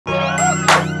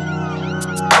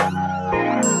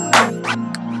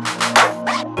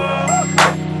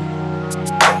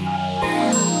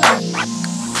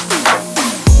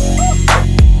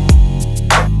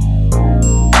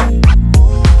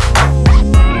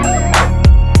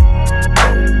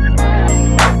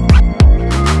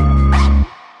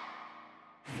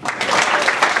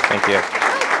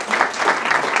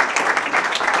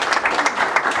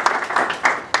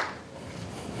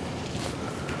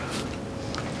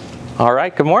All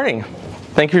right, good morning.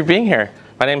 Thank you for being here.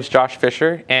 My name is Josh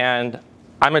Fisher, and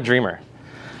I'm a dreamer.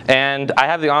 And I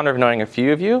have the honor of knowing a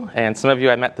few of you, and some of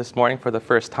you I met this morning for the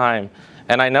first time.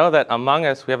 And I know that among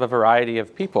us, we have a variety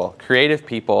of people, creative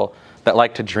people that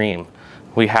like to dream.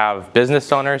 We have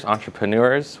business owners,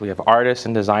 entrepreneurs, we have artists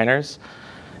and designers,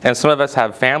 and some of us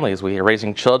have families, we are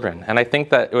raising children. And I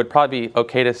think that it would probably be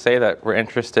okay to say that we're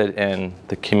interested in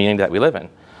the community that we live in.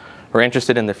 We're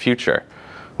interested in the future.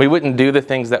 We wouldn't do the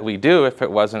things that we do if it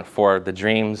wasn't for the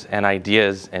dreams and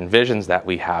ideas and visions that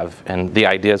we have and the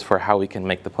ideas for how we can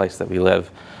make the place that we live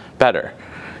better.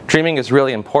 Dreaming is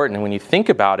really important, and when you think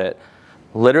about it,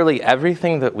 literally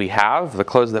everything that we have, the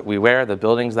clothes that we wear, the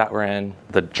buildings that we're in,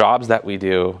 the jobs that we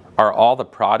do, are all the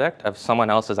product of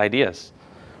someone else's ideas,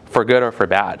 for good or for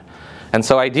bad. And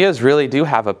so ideas really do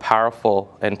have a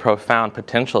powerful and profound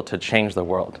potential to change the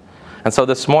world. And so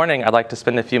this morning, I'd like to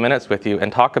spend a few minutes with you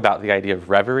and talk about the idea of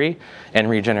reverie and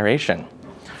regeneration.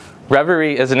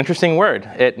 Reverie is an interesting word.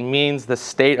 It means the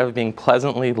state of being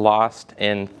pleasantly lost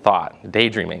in thought,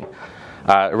 daydreaming.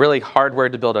 A really hard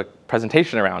word to build a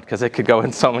presentation around because it could go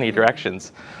in so many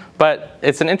directions. But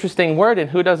it's an interesting word, and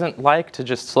who doesn't like to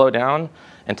just slow down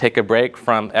and take a break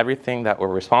from everything that we're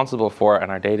responsible for in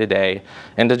our day-to-day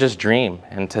and to just dream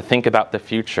and to think about the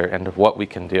future and of what we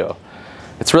can do.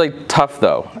 It's really tough,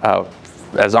 though.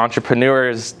 As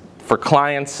entrepreneurs, for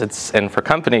clients and for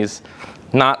companies,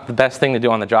 not the best thing to do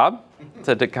on the job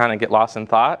to kind of get lost in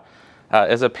thought.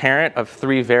 As a parent of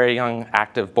 3 very young,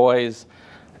 active boys,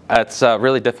 it's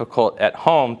really difficult at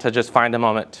home to just find a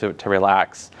moment to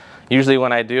relax. Usually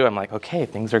when I do, I'm like, okay,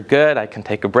 things are good. I can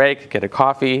take a break, get a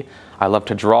coffee. I love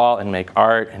to draw and make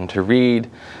art and to read.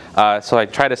 So I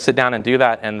try to sit down and do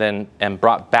that, and then am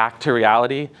brought back to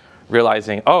reality,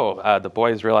 realizing, the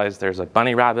boys realize there's a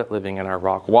bunny rabbit living in our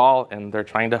rock wall, and they're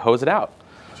trying to hose it out.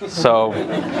 So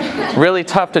really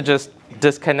tough to just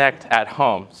disconnect at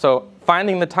home. So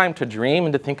finding the time to dream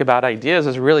and to think about ideas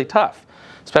is really tough,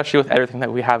 especially with everything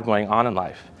that we have going on in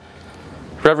life.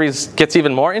 Reverie gets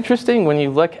even more interesting when you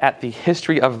look at the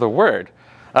history of the word.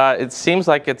 It seems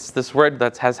like it's this word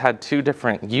that has had 2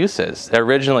 different uses. It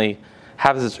originally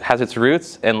has its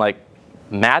roots in like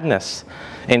madness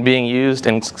and being used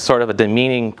in sort of a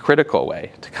demeaning, critical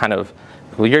way to kind of,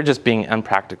 well, you're just being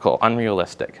unpractical,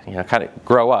 unrealistic, kind of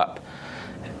grow up.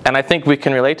 And I think we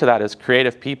can relate to that as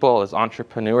creative people, as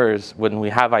entrepreneurs. When we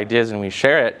have ideas and we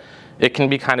share it, it can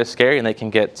be kind of scary, and they can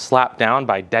get slapped down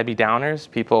by Debbie Downers,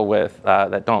 people with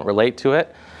that don't relate to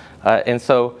it. And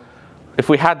so if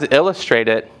we had to illustrate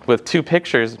it with 2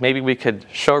 pictures, maybe we could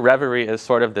show reverie as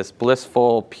sort of this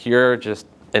blissful, pure, just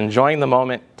enjoying the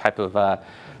moment type of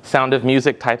sound of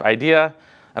music type idea.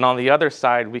 And on the other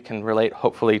side, we can relate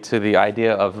hopefully to the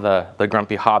idea of the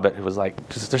grumpy hobbit who was like,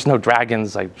 there's no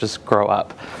dragons, like just grow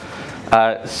up.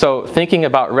 So thinking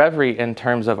about reverie in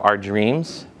terms of our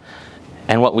dreams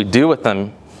and what we do with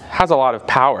them has a lot of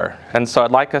power. And so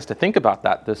I'd like us to think about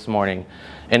that this morning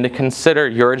and to consider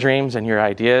your dreams and your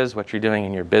ideas, what you're doing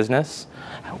in your business,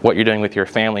 what you're doing with your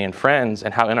family and friends,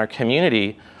 and how in our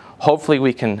community, hopefully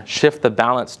we can shift the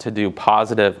balance to do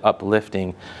positive,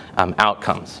 uplifting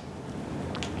outcomes.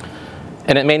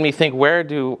 And it made me think, where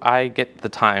do I get the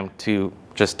time to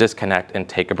just disconnect and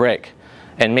take a break?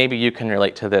 And maybe you can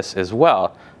relate to this as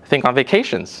well. Think on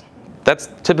vacations. That's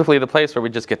typically the place where we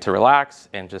just get to relax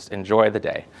and just enjoy the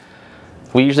day.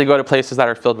 We usually go to places that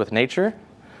are filled with nature,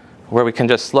 where we can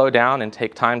just slow down and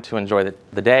take time to enjoy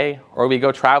the day, or we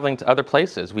go traveling to other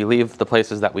places. We leave the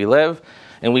places that we live,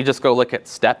 and we just go look at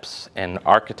steps and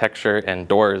architecture and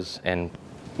doors and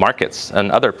markets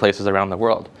and other places around the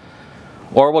world.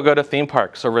 Or we'll go to theme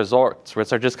parks or resorts,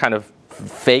 which are just kind of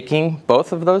faking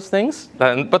both of those things,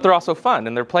 but they're also fun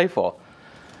and they're playful.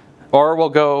 Or we'll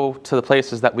go to the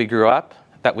places that we grew up,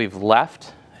 that we've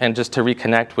left, and just to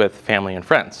reconnect with family and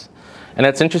friends. And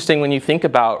it's interesting when you think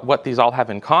about what these all have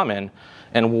in common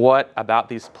and what about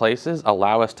these places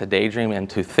allow us to daydream and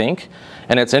to think.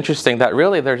 And it's interesting that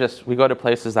really we go to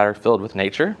places that are filled with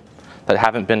nature, that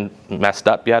haven't been messed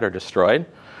up yet or destroyed.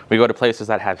 We go to places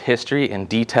that have history and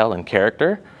detail and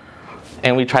character.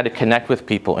 And we try to connect with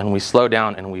people, and we slow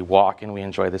down and we walk and we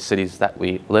enjoy the cities that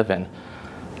we live in.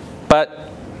 But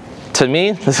to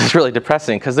me, this is really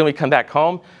depressing, because then we come back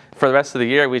home for the rest of the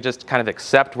year, we just kind of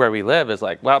accept where we live as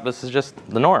like, well, this is just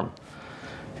the norm.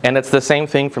 And it's the same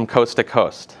thing from coast to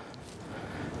coast.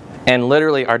 And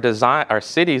literally our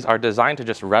cities are designed to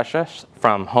just rush us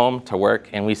from home to work,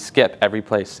 and we skip every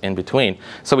place in between.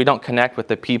 So we don't connect with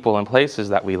the people and places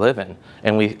that we live in,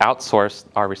 and we outsource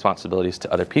our responsibilities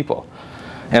to other people.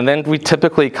 And then we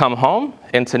typically come home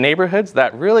into neighborhoods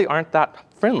that really aren't that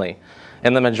friendly.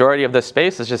 And the majority of this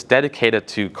space is just dedicated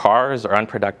to cars or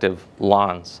unproductive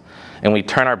lawns. And we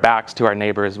turn our backs to our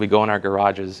neighbors, we go in our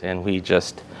garages, and we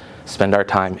just spend our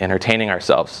time entertaining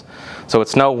ourselves. So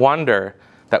it's no wonder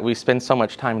that we spend so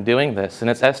much time doing this. And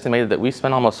it's estimated that we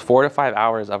spend almost 4 to 5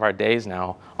 hours of our days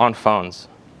now on phones.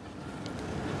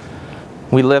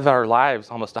 We live our lives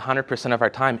almost 100% of our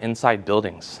time inside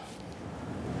buildings.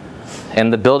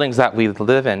 And the buildings that we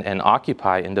live in and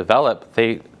occupy and develop,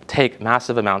 they take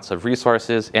massive amounts of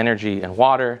resources, energy, and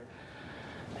water.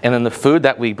 And then the food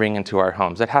that we bring into our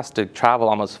homes, it has to travel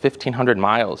almost 1,500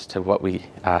 miles to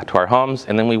to our homes,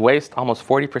 and then we waste almost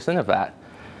 40% of that.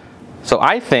 So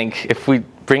I think if we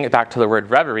bring it back to the word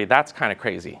reverie, that's kind of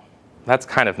crazy. That's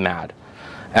kind of mad.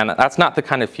 And that's not the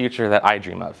kind of future that I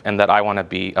dream of and that I want to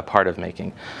be a part of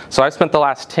making. So I spent the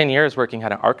last 10 years working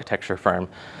at an architecture firm,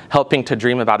 helping to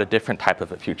dream about a different type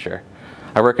of a future.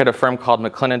 I work at a firm called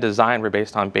McLennan Design. We're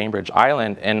based on Bainbridge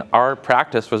Island, and our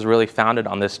practice was really founded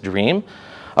on this dream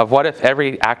of what if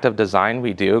every act of design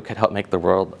we do could help make the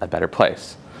world a better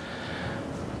place.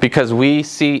 Because we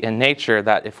see in nature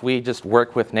that if we just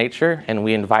work with nature and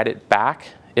we invite it back,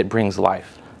 it brings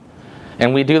life.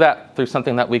 And we do that through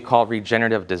something that we call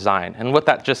regenerative design. And what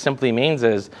that just simply means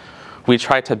is we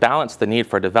try to balance the need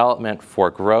for development,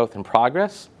 for growth and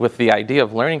progress with the idea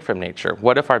of learning from nature.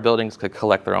 What if our buildings could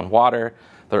collect their own water,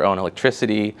 their own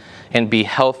electricity, and be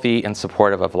healthy and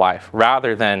supportive of life,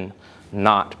 rather than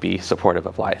not be supportive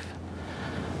of life?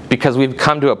 Because we've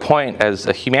come to a point as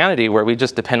a humanity where we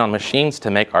just depend on machines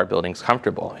to make our buildings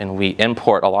comfortable, and we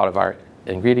import a lot of our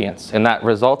ingredients, and that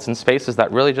results in spaces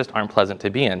that really just aren't pleasant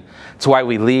to be in. It's why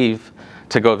we leave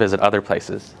to go visit other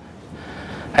places.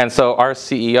 And so our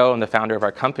CEO and the founder of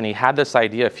our company had this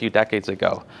idea a few decades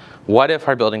ago. What if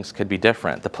our buildings could be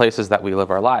different, the places that we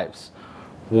live our lives?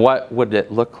 What would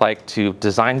it look like to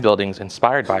design buildings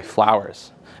inspired by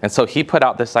flowers? And so he put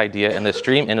out this idea and this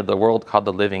dream into the world called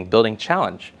the Living Building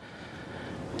Challenge.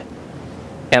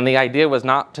 And the idea was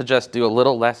not to just do a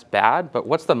little less bad, but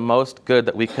what's the most good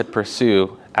that we could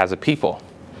pursue as a people?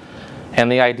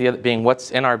 And the idea being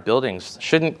what's in our buildings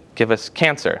shouldn't give us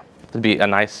cancer. It'd be a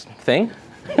nice thing.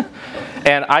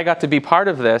 And I got to be part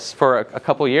of this for a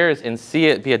couple years and see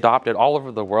it be adopted all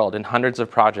over the world, and hundreds of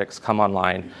projects come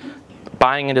online,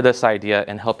 buying into this idea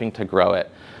and helping to grow it.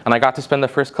 And I got to spend the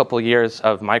first couple years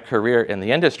of my career in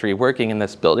the industry working in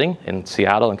this building in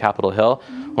Seattle and Capitol Hill,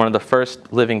 one of the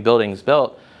first living buildings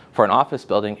built for an office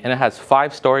building. And it has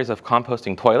 5 stories of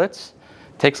composting toilets,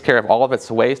 takes care of all of its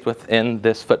waste within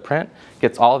this footprint,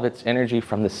 gets all of its energy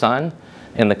from the sun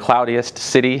in the cloudiest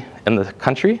city in the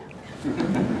country.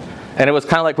 And it was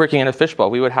kind of like working in a fishbowl.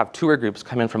 We would have tour groups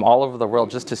come in from all over the world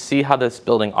just to see how this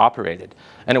building operated.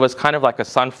 And it was kind of like a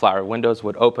sunflower. Windows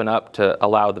would open up to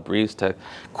allow the breeze to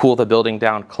cool the building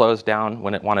down, close down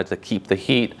when it wanted to keep the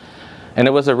heat. And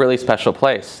it was a really special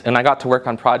place. And I got to work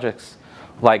on projects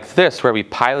like this where we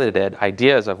piloted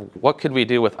ideas of what could we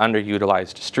do with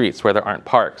underutilized streets where there aren't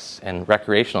parks and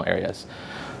recreational areas.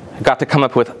 I got to come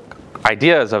up with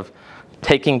ideas of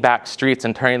taking back streets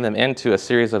and turning them into a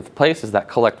series of places that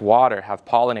collect water, have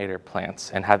pollinator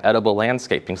plants, and have edible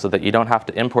landscaping so that you don't have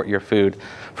to import your food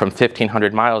from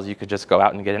 1,500 miles. You could just go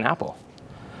out and get an apple.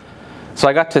 So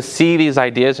I got to see these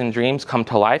ideas and dreams come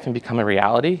to life and become a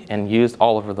reality and used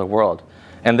all over the world.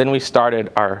 And then we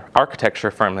started our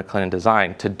architecture firm, McLennan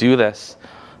Design, to do this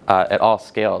at all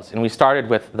scales. And we started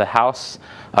with the house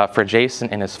for Jason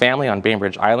and his family on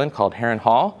Bainbridge Island called Heron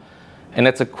Hall. And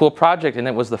it's a cool project, and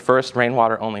it was the first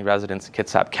rainwater-only residence in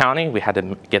Kitsap County. We had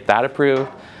to get that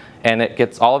approved, and it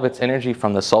gets all of its energy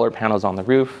from the solar panels on the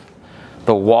roof.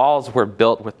 The walls were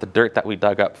built with the dirt that we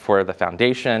dug up for the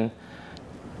foundation.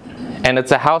 And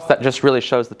it's a house that just really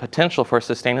shows the potential for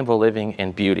sustainable living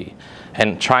and beauty,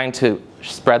 and trying to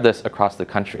spread this across the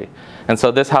country. And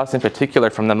so this house in particular,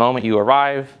 from the moment you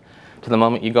arrive to the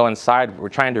moment you go inside, we're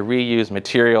trying to reuse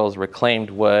materials, reclaimed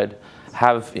wood,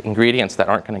 have ingredients that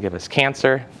aren't going to give us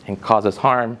cancer and cause us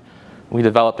harm. We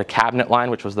developed a cabinet line,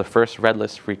 which was the first red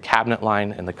list free cabinet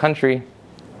line in the country,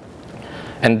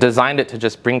 and designed it to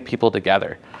just bring people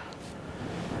together.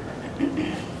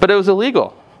 But it was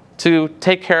illegal to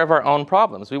take care of our own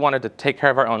problems. We wanted to take care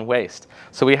of our own waste.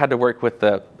 So we had to work with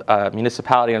the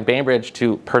municipality in Bainbridge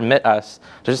to permit us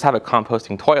to just have a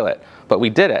composting toilet. But we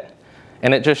did it.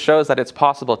 And it just shows that it's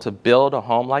possible to build a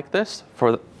home like this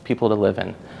for people to live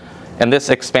in. And this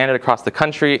expanded across the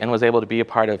country and was able to be a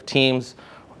part of teams.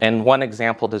 And one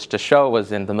example just to show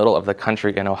was in the middle of the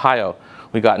country in Ohio.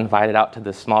 We got invited out to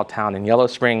this small town in Yellow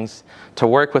Springs to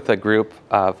work with a group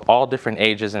of all different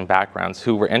ages and backgrounds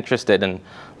who were interested in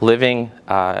living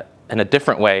in a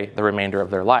different way the remainder of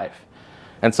their life.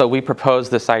 And so we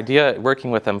proposed this idea,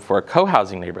 working with them for a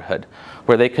co-housing neighborhood,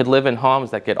 where they could live in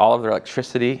homes that get all of their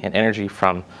electricity and energy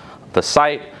from the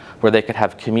site, where they could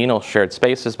have communal shared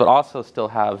spaces, but also still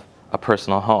have a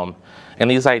personal home. And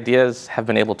these ideas have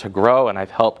been able to grow, and I've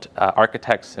helped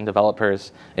architects and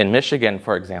developers in Michigan,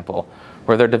 for example,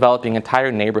 where they're developing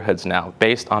entire neighborhoods now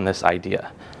based on this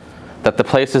idea, that the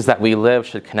places that we live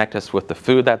should connect us with the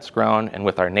food that's grown and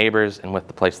with our neighbors and with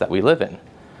the place that we live in.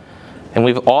 And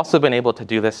we've also been able to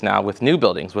do this now with new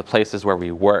buildings, with places where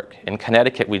we work. In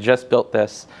Connecticut, we just built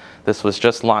this. This was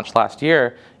just launched last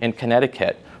year in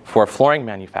Connecticut for a flooring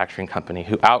manufacturing company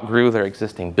who outgrew their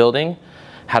existing building,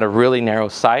 had a really narrow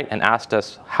site, and asked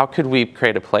us, how could we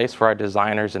create a place for our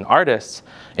designers and artists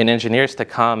and engineers to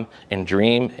come and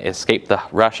dream, escape the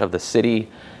rush of the city,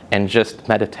 and just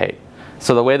meditate.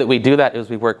 So the way that we do that is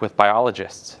we work with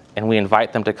biologists, and we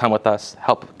invite them to come with us,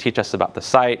 help teach us about the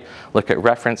site, look at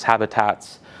reference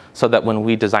habitats, so that when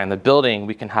we design the building,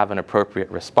 we can have an appropriate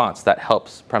response that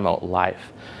helps promote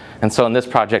life. And so in this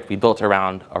project, we built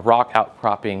around a rock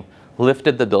outcropping,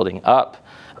 lifted the building up,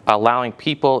 allowing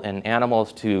people and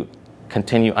animals to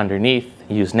continue underneath,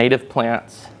 use native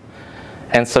plants.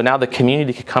 And so now the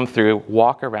community could come through,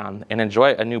 walk around, and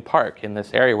enjoy a new park in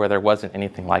this area where there wasn't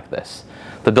anything like this.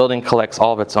 The building collects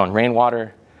all of its own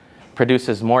rainwater,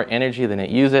 produces more energy than it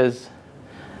uses,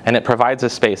 and it provides a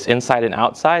space inside and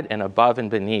outside and above and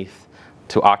beneath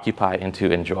to occupy and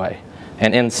to enjoy.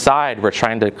 And inside, we're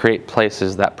trying to create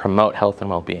places that promote health and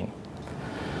well-being.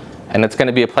 And it's going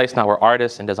to be a place now where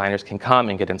artists and designers can come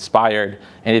and get inspired,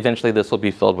 and eventually this will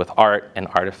be filled with art and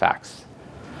artifacts.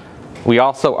 We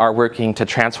also are working to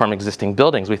transform existing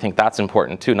buildings. We think that's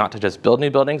important too, not to just build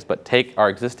new buildings, but take our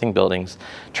existing buildings,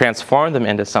 transform them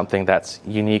into something that's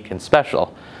unique and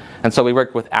special. And so we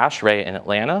worked with ASHRAE in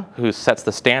Atlanta, who sets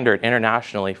the standard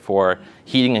internationally for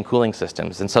heating and cooling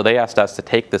systems. And so they asked us to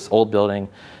take this old building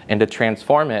and to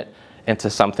transform it into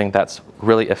something that's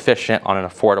really efficient on an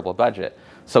affordable budget.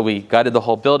 So we gutted the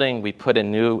whole building, we put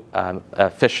in new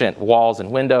efficient walls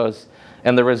and windows,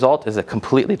 and the result is a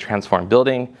completely transformed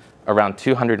building, around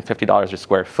 $250 a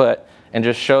square foot, and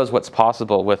just shows what's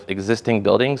possible with existing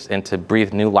buildings and to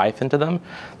breathe new life into them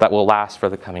that will last for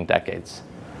the coming decades.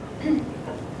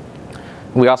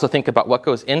 We also think about what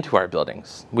goes into our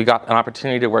buildings. We got an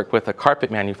opportunity to work with a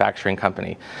carpet manufacturing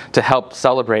company to help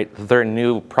celebrate their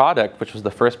new product, which was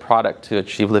the first product to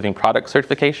achieve Living Product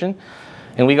certification.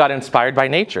 And we got inspired by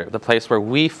nature, the place where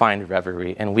we find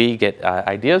Reverie and we get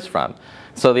ideas from.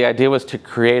 So the idea was to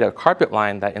create a carpet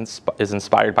line that is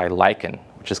inspired by lichen,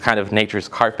 which is kind of nature's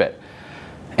carpet.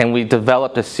 And we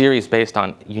developed a series based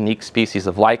on unique species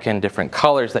of lichen, different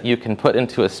colors that you can put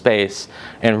into a space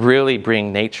and really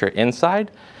bring nature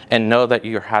inside and know that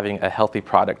you're having a healthy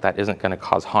product that isn't going to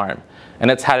cause harm. And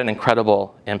it's had an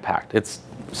incredible impact. It's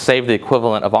saved the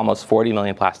equivalent of almost 40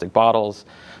 million plastic bottles,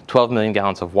 12 million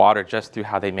gallons of water just through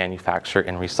how they manufacture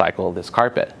and recycle this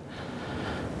carpet.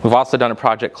 We've also done a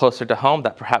project closer to home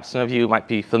that perhaps some of you might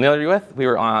be familiar with. We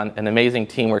were on an amazing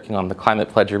team working on the Climate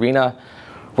Pledge Arena,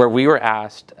 where we were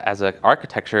asked as an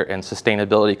architecture and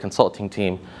sustainability consulting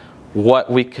team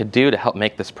what we could do to help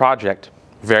make this project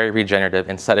very regenerative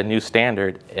and set a new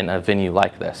standard in a venue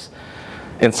like this.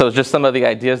 And so just some of the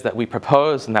ideas that we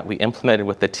proposed and that we implemented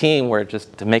with the team were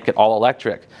just to make it all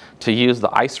electric, to use the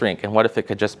ice rink, and what if it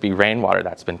could just be rainwater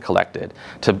that's been collected,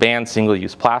 to ban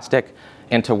single-use plastic,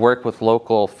 and to work with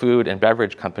local food and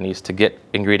beverage companies to get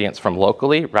ingredients from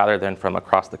locally rather than from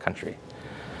across the country.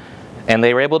 And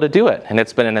they were able to do it, and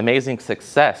it's been an amazing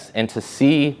success. And to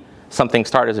see something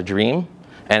start as a dream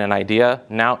and an idea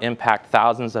now impact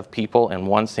thousands of people in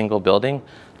one single building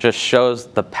just shows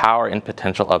the power and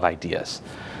potential of ideas.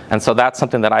 And so that's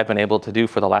something that I've been able to do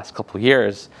for the last couple of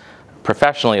years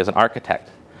professionally as an architect.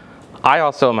 I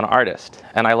also am an artist,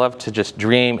 and I love to just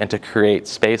dream and to create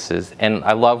spaces. And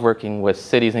I love working with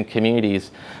cities and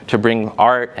communities to bring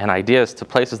art and ideas to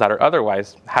places that are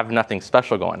otherwise have nothing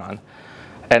special going on.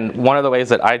 And one of the ways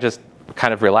that I just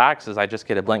kind of relax is I just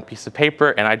get a blank piece of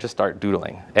paper and I just start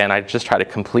doodling. And I just try to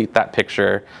complete that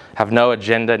picture, have no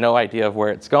agenda, no idea of where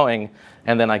it's going,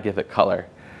 and then I give it color.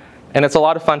 And it's a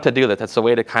lot of fun to do that. That's a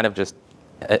way to kind of just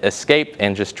escape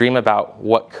and just dream about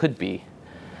what could be.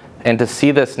 And to see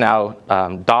this now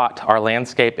dot our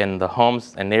landscape in the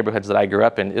homes and neighborhoods that I grew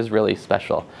up in is really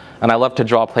special. And I love to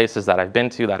draw places that I've been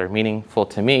to that are meaningful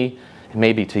to me, and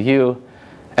maybe to you,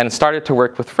 and started to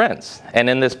work with friends. And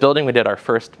in this building, we did our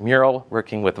first mural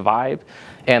working with Vibe.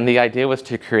 And the idea was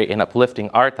to create an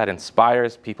uplifting art that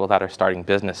inspires people that are starting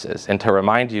businesses, and to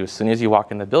remind you as soon as you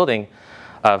walk in the building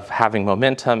of having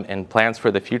momentum and plans for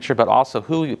the future, but also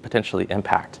who you potentially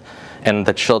impact and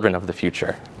the children of the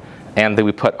future. and then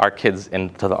we put our kids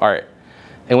into the art.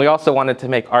 And we also wanted to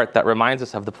make art that reminds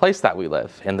us of the place that we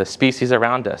live and the species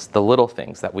around us, the little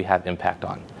things that we have impact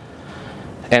on.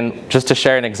 And just to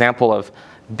share an example of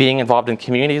being involved in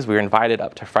communities, we were invited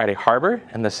up to Friday Harbor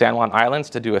in the San Juan Islands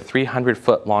to do a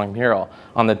 300-foot long mural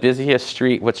on the busiest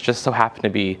street, which just so happened to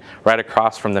be right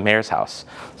across from the mayor's house.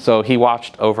 So he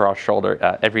watched over our shoulder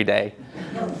every day.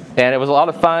 And it was a lot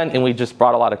of fun, and we just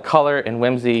brought a lot of color and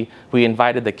whimsy. We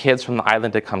invited the kids from the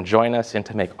island to come join us and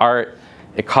to make art.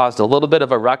 It caused a little bit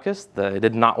of a ruckus. They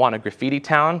did not want a graffiti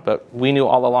town, but we knew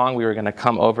all along we were going to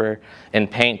come over and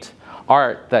paint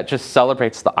art that just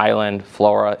celebrates the island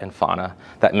flora and fauna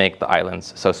that make the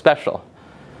islands so special.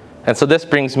 And so this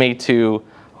brings me to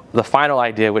the final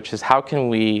idea, which is how can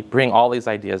we bring all these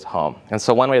ideas home? And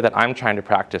so one way that I'm trying to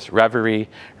practice reverie,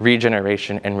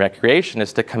 regeneration, and recreation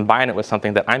is to combine it with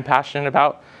something that I'm passionate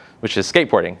about, which is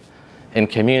skateboarding and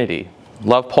community.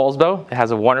 Love Poulsbo. It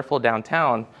has a wonderful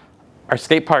downtown. Our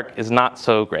skate park is not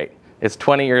so great. It's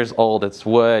 20 years old, it's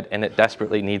wood, and it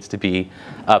desperately needs to be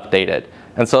updated.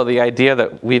 And so the idea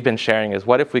that we've been sharing is,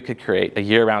 what if we could create a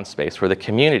year-round space for the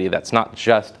community that's not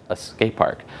just a skate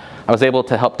park? I was able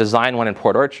to help design one in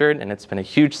Port Orchard, and it's been a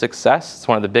huge success. It's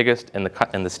one of the biggest in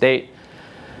the state.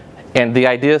 And the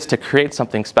idea is to create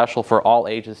something special for all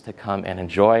ages to come and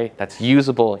enjoy that's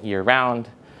usable year-round.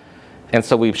 And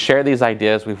so we've shared these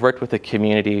ideas. We've worked with the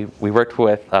community. We worked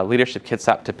with Leadership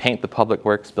Kitsap to paint the Public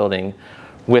Works building,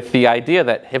 with the idea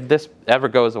that if this ever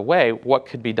goes away, what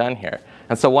could be done here?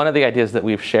 And so one of the ideas that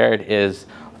we've shared is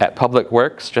at Public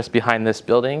Works, just behind this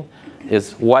building,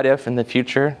 is what if in the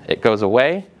future it goes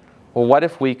away? Well, what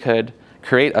if we could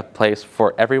create a place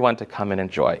for everyone to come and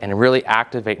enjoy and really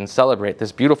activate and celebrate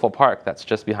this beautiful park that's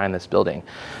just behind this building?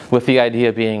 With the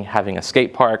idea being having a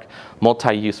skate park,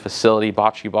 multi-use facility,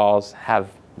 bocce balls, have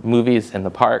movies in the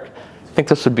park. I think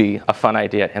this would be a fun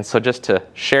idea. And so just to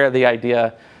share the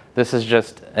idea, this is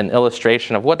just an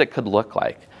illustration of what it could look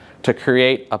like to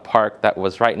create a park that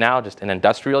was right now just an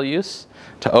industrial use,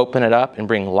 to open it up and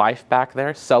bring life back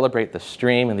there, celebrate the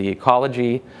stream and the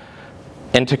ecology,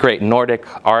 integrate Nordic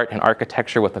art and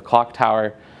architecture with the clock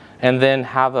tower, and then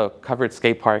have a covered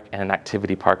skate park and an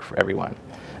activity park for everyone.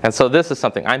 And so this is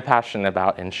something I'm passionate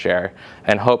about and share,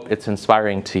 and hope it's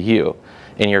inspiring to you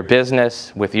in your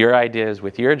business, with your ideas,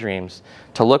 with your dreams,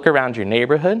 to look around your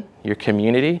neighborhood, your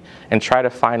community, and try to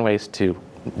find ways to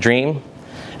dream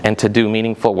and to do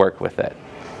meaningful work with it.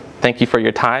 Thank you for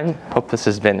your time. Hope this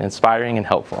has been inspiring and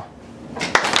helpful.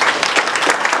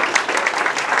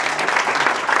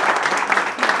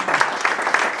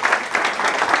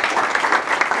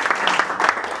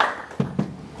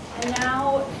 And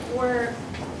now we're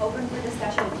open for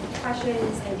discussion,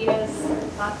 questions, ideas,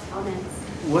 thoughts, comments.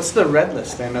 What's the red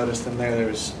list? I noticed in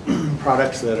there's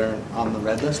products that are on the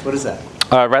red list. What is that?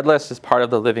 Red list is part of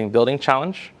the Living Building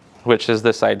Challenge, which is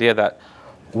this idea that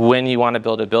when you want to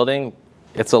build a building,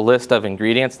 it's a list of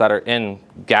ingredients that are in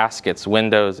gaskets,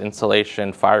 windows,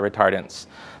 insulation, fire retardants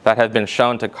that have been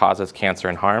shown to cause us cancer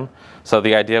and harm. So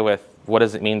the idea with what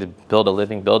does it mean to build a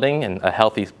living building and a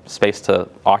healthy space to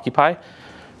occupy,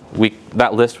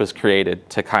 that list was created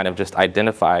to kind of just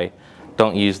identify,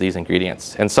 don't use these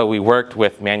ingredients. And so we worked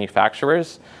with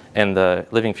manufacturers, and the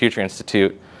Living Future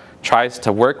Institute tries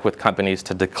to work with companies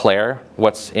to declare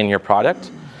what's in your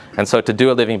product. And so to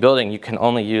do a living building, you can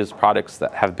only use products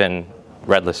that have been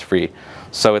red list free.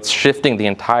 So it's shifting the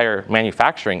entire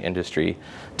manufacturing industry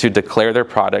to declare their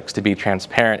products, to be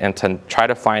transparent, and to try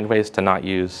to find ways to not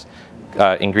use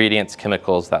ingredients,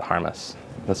 chemicals that harm us.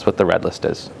 That's what the red list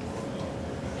is.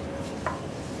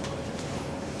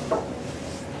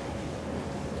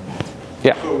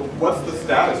 Yeah. So what's the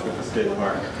status with the skate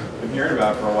park? I've been hearing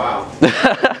about it for a while.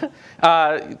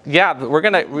 Yeah,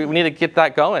 we need to get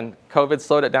that going. COVID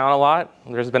slowed it down a lot.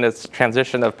 There's been a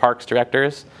transition of parks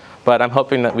directors, but I'm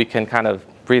hoping that we can kind of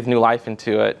breathe new life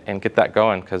into it and get that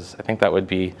going, because I think that would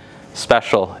be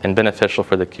special and beneficial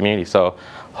for the community. So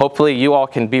hopefully you all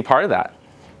can be part of that.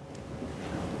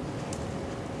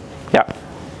 Yeah.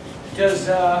 Does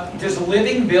a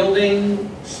living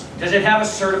building, does it have a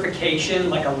certification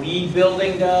like a LEED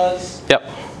building does? Yep.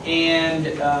 And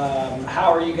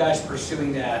how are you guys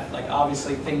pursuing that? Like,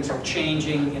 obviously things are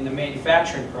changing in the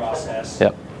manufacturing process.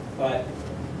 Yep. But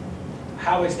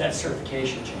how is that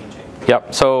certification changing?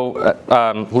 Yep.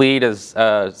 So LEED is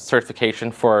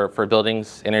certification for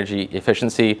buildings energy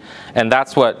efficiency, and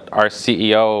that's what our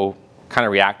CEO kind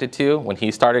of reacted to when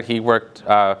he started. He worked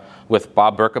with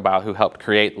Bob Berkebaugh, who helped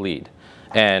create LEED,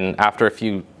 and after a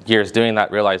few years doing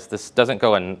that, realized this doesn't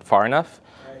go in far enough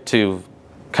to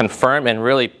confirm and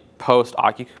really post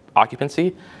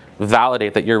occupancy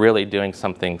validate that you're really doing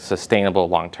something sustainable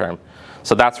long term.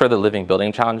 So that's where the Living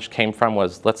Building Challenge came from,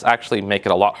 was let's actually make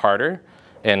it a lot harder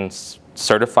and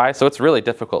certify. So it's really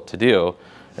difficult to do.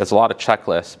 It's a lot of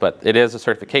checklists, but it is a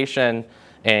certification,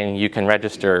 and you can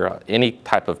register any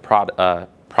type of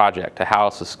project, a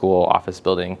house, a school, office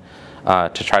building,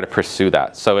 to try to pursue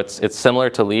that. So it's similar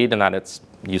to LEED in that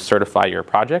you certify your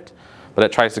project, but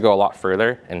it tries to go a lot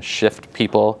further and shift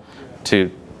people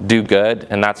to do good,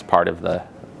 and that's part of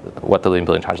what the Living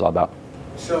Building Challenge is all about.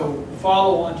 So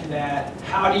follow on to that,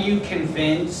 how do you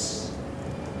convince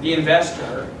the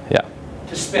investor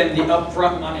to spend the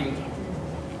upfront money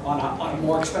on a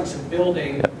more expensive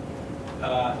building,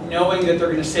 knowing that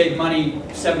they're going to save money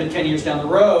 7 to 10 years down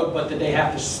the road, but that they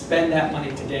have to spend that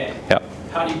money today?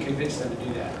 How do you convince them to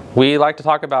do that? We like to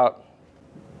talk about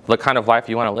the kind of life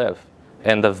you want to live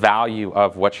and the value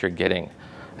of what you're getting.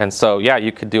 And so, yeah,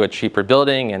 you could do a cheaper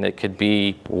building and it could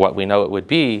be what we know it would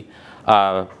be,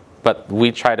 but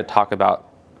we try to talk about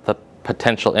the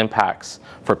potential impacts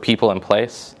for people in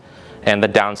place and the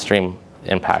downstream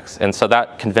impacts. And so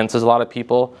that convinces a lot of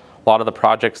people. A lot of the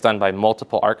projects done by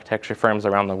multiple architecture firms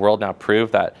around the world now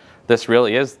prove that this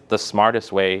really is the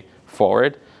smartest way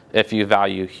forward if you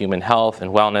value human health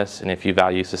and wellness, and if you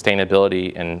value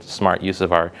sustainability and smart use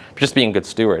of just being a good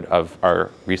steward of our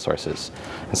resources.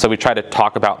 And so we try to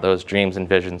talk about those dreams and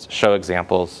visions, show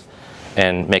examples,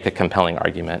 and make a compelling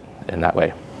argument in that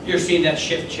way. You're seeing that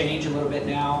shift change a little bit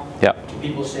now? Yep. To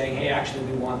people saying, hey, actually,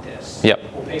 we want this. Yep.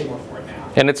 We'll pay more for it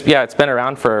now. And it's been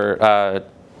around for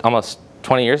almost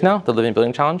 20 years now, the Living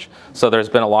Building Challenge. So there's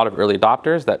been a lot of early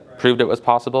adopters that proved it was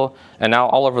possible. And now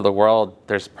all over the world,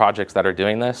 there's projects that are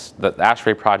doing this. The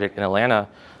Ashray project in Atlanta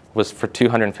was for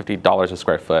 $250 a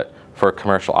square foot for a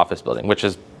commercial office building, which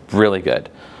is really good.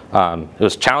 It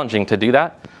was challenging to do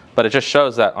that, but it just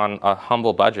shows that on a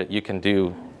humble budget, you can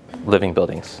do living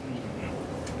buildings.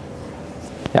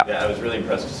 Yeah, I was really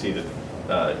impressed to see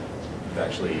that you've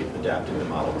actually adapted the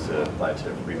model to apply to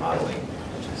remodeling,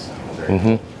 which is very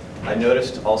cool. I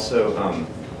noticed also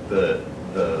the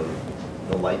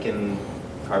lichen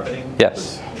carpeting.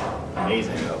 Yes. Was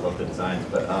amazing. I love the designs,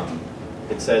 but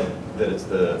it said that it's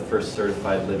the first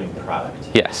certified living product.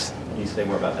 Yes. Can you say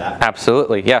more about that?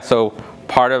 Absolutely. Yeah. So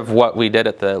part of what we did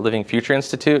at the Living Future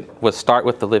Institute was start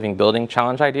with the Living Building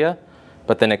Challenge idea,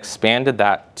 but then expanded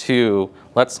that to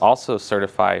let's also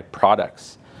certify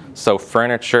products. So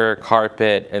furniture,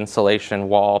 carpet, insulation,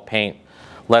 wall, paint.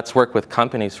 Let's work with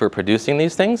companies who are producing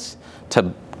these things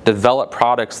to develop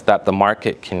products that the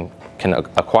market can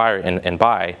acquire and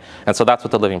buy. And so that's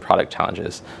what the Living Product Challenge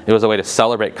is. It was a way to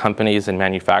celebrate companies and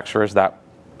manufacturers that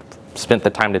spent the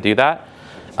time to do that.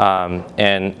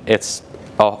 And it's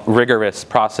a rigorous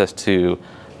process to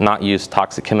not use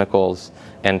toxic chemicals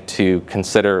and to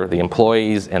consider the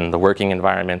employees and the working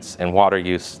environments and water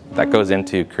use that goes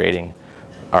into creating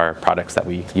our products that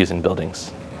we use in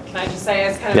buildings. Can I just say,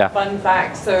 as kind of a fun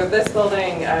fact, so this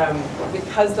building,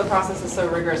 because the process is so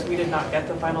rigorous, we did not get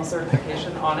the final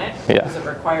certification on it, because it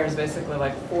requires basically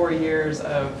like 4 years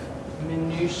of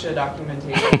minutia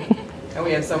documentation. And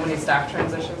we had so many staff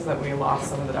transitions that we lost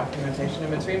some of the documentation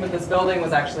in between, but this building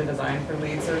was actually designed for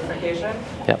LEED certification.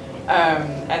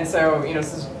 And so, you know,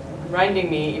 this is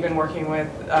reminding me, even working with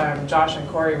Josh and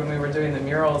Corey when we were doing the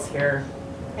murals here,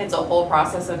 it's a whole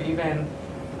process of even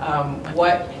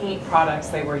what paint products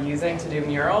they were using to do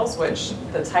murals, which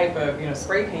the type of, you know,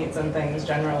 spray paints and things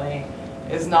generally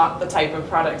is not the type of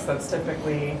products that's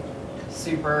typically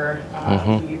super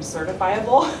LEED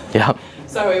certifiable.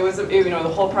 So it was, you know, the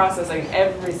whole process, like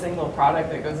every single product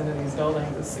that goes into these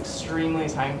buildings is extremely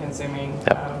time consuming.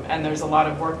 And there's a lot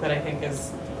of work that I think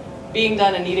is being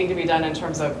done and needing to be done in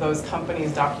terms of those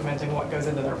companies documenting what goes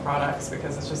into their products,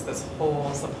 because it's just this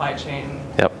whole supply chain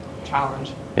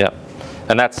challenge.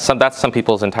 And that's some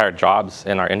people's entire jobs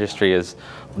in our industry, is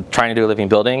trying to do a living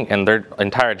building, and their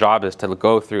entire job is to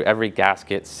go through every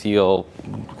gasket, seal,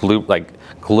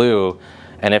 glue,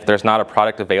 and if there's not a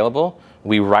product available,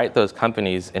 we write those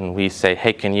companies and we say,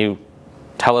 hey, can you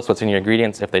tell us what's in your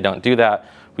ingredients? If they don't do that,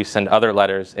 we send other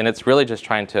letters, and it's really just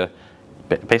trying to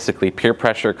basically peer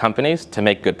pressure companies to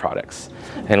make good products.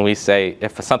 And we say,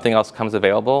 if something else comes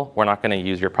available, we're not going to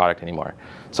use your product anymore.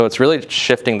 So it's really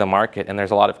shifting the market, and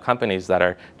there's a lot of companies that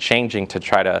are changing to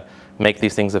try to make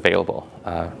these things available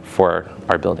for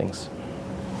our buildings.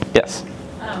 Yes?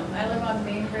 I live on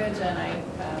Bainbridge, and I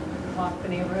walk the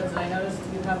neighborhoods, and I noticed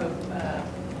you have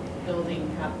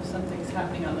building, something's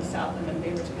happening on the south end of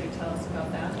Bainbridge. Could you tell us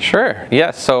about that? Sure,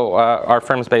 yes. So our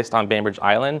firm is based on Bainbridge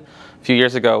Island. A few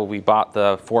years ago, we bought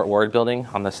the Fort Ward building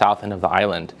on the south end of the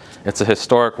island. It's a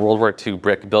historic World War II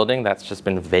brick building that's just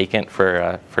been vacant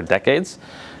for decades.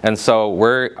 And so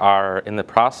we are in the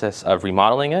process of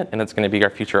remodeling it, and it's going to be our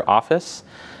future office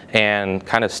and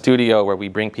kind of studio where we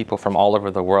bring people from all over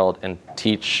the world and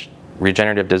teach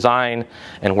regenerative design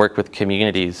and work with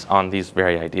communities on these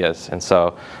very ideas. And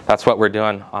so that's what we're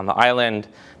doing on the island.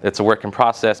 It's a work in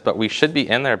process, but we should be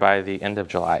in there by the end of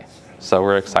July. So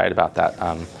we're excited about that.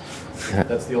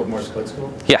 That's the old Morse code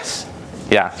school? Yes.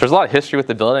 Yeah. There's a lot of history with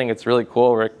the building. It's really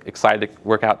cool. We're excited to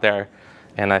work out there.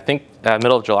 And I think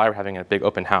middle of July, we're having a big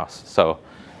open house. So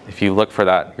if you look for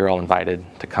that, you're all invited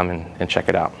to come in and check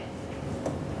it out.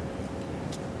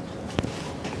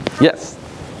 Yes.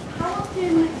 How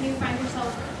often do you find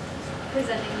yourself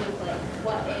presenting with like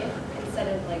what if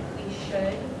instead of like we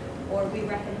should or we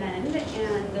recommend,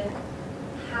 and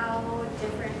how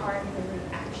different are the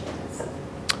reactions?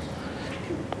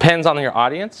 Depends on your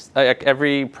audience. Like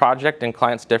every project and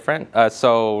client's different.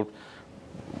 So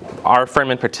our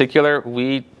firm in particular,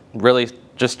 we really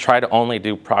just try to only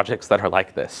do projects that are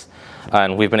like this.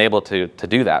 And we've been able to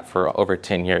do that for over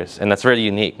 10 years. And that's very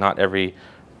unique. Not every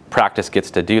practice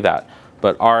gets to do that.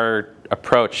 But our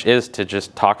approach is to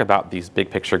just talk about these big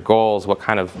picture goals, what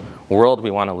kind of world we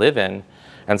want to live in.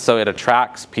 And so it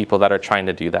attracts people that are trying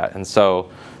to do that. And so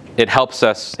it helps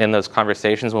us in those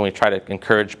conversations when we try to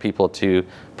encourage people to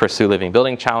pursue Living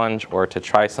Building Challenge or to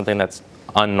try something that's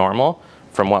unnormal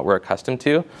from what we're accustomed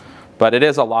to. But it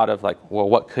is a lot of like, well,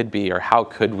 what could be or how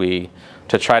could we,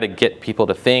 to try to get people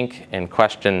to think and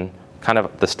question kind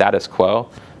of the status quo.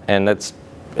 And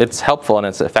it's helpful and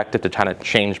it's effective to try to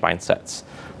change mindsets,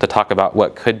 to talk about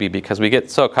what could be, because we get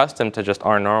so accustomed to just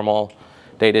our normal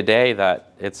day-to-day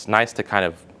that it's nice to kind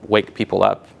of wake people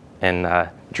up and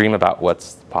dream about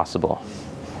what's possible.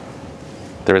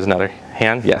 There was another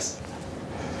hand, yes?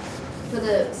 For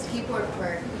the skateboard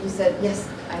part, you said, yes,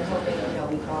 I'm hoping,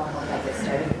 we can all help that get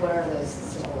started. What are those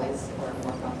simple ways or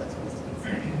more complex ways to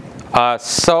get started?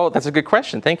 So that's a good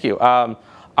question, thank you.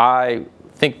 I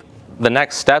think the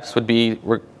next steps would be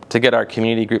to get our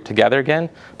community group together again,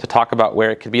 to talk about where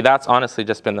it could be. That's honestly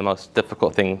just been the most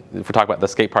difficult thing, if we talk about the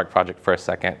skate park project for a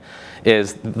second,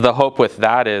 is the hope with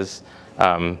that is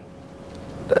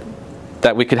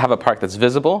that we could have a park that's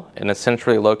visible in a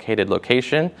centrally located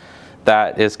location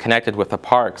that is connected with a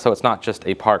park, so it's not just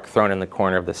a park thrown in the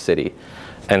corner of the city.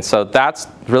 And so that's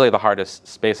really the hardest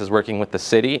space, is working with the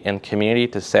city and community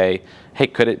to say, hey,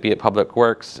 could it be at Public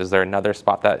Works? Is there another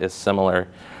spot that is similar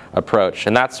approach?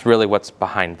 And that's really what's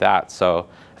behind that. So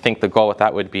I think the goal with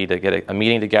that would be to get a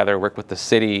meeting together, work with the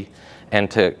city, and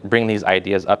to bring these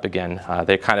ideas up again.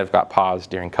 They kind of got paused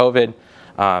during COVID.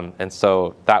 And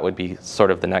so that would be sort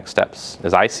of the next steps,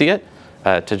 as I see it,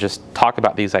 to just talk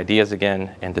about these ideas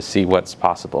again and to see what's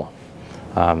possible.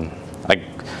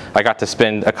 I got to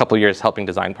spend a couple years helping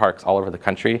design parks all over the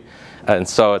country. And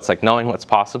so it's like knowing what's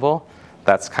possible,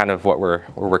 that's kind of what we're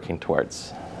working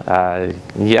towards.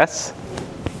 Yes?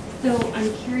 So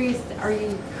I'm curious, are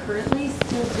you currently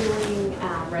still doing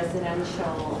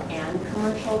residential and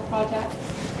commercial projects?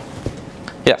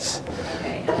 Yes.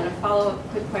 Okay, and then a follow-up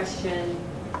quick question.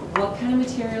 What kind of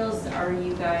materials are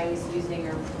you guys using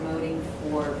or promoting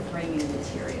for framing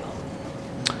material?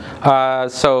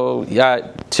 So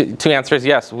two answers.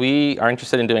 Yes, we are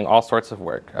interested in doing all sorts of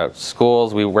work.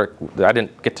 Schools, we work, I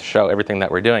didn't get to show everything that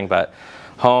we're doing, but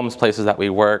homes, places that we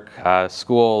work,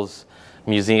 schools,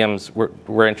 museums,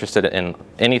 we're interested in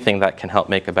anything that can help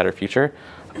make a better future.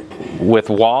 With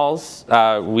walls,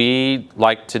 we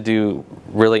like to do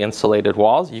really insulated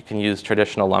walls. You can use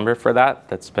traditional lumber for that.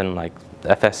 That's been like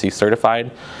FSC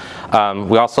certified.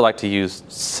 We also like to use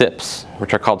SIPs,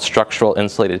 which are called structural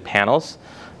insulated panels.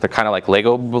 They're kind of like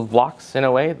Lego blocks in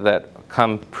a way that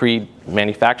come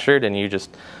pre-manufactured and you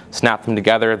just snap them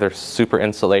together. They're super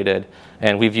insulated.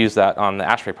 And we've used that on the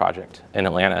ASHRAE project in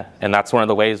Atlanta. And that's one of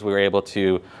the ways we were able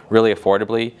to really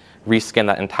affordably reskin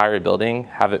that entire building,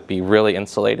 have it be really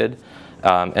insulated,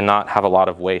 and not have a lot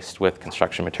of waste with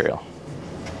construction material.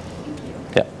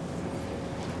 Yeah.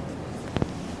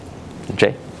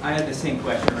 Jay? I had the same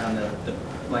question around the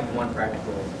like one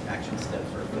practical action step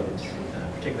for folks,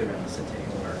 particularly around the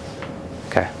centennial work. So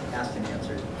okay. Asked and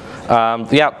answered.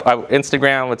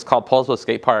 Instagram, it's called Poulsbo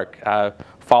Skate Park.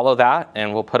 Follow that,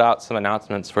 and we'll put out some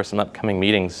announcements for some upcoming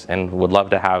meetings, and would love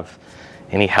to have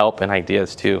any help and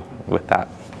ideas too with that.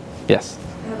 Yes?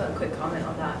 I have a quick comment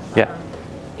on that. Yeah.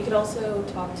 You could also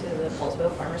talk to the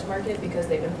Poulsbo Farmers Market because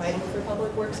they've been fighting for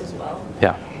Public Works as well.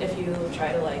 Yeah. If you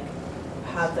try to like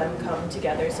have them come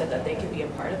together so that they could be a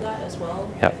part of that as well.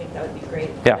 Yep. I think that would be great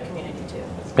for Yeah. the community too.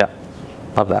 Yeah,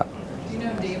 love that. Do you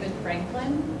know David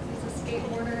Franklin? He's a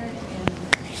skateboarder in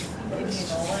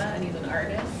Indianola, and he's an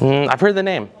artist. I've heard the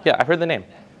name. Yeah, I've heard the name.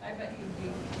 I bet he'd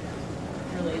be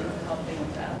really into helping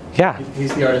with that. Yeah.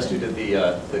 He's the artist who did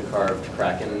the carved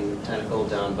kraken tentacle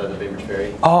down by the Bainbridge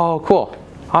Ferry. Oh, cool.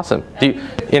 Awesome. Do you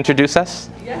introduce us?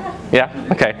 Yeah. Yeah?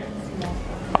 Okay.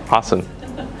 Awesome.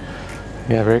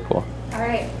 Yeah, very cool. All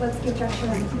right, let's give Joshua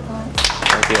a round of applause.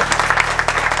 Thank you.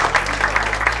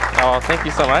 Oh, thank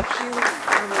you so much.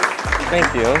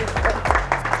 Thank you.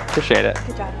 Appreciate it.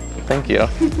 Good job. Thank you.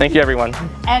 Thank you, everyone.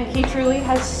 And he truly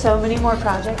has so many more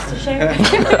projects to share.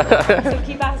 So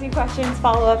keep asking questions,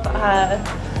 follow up.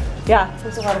 Yeah,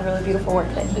 there's a lot of really beautiful work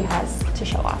that he has to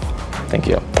show off. Thank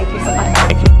you. Thank you so much.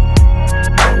 Thank you.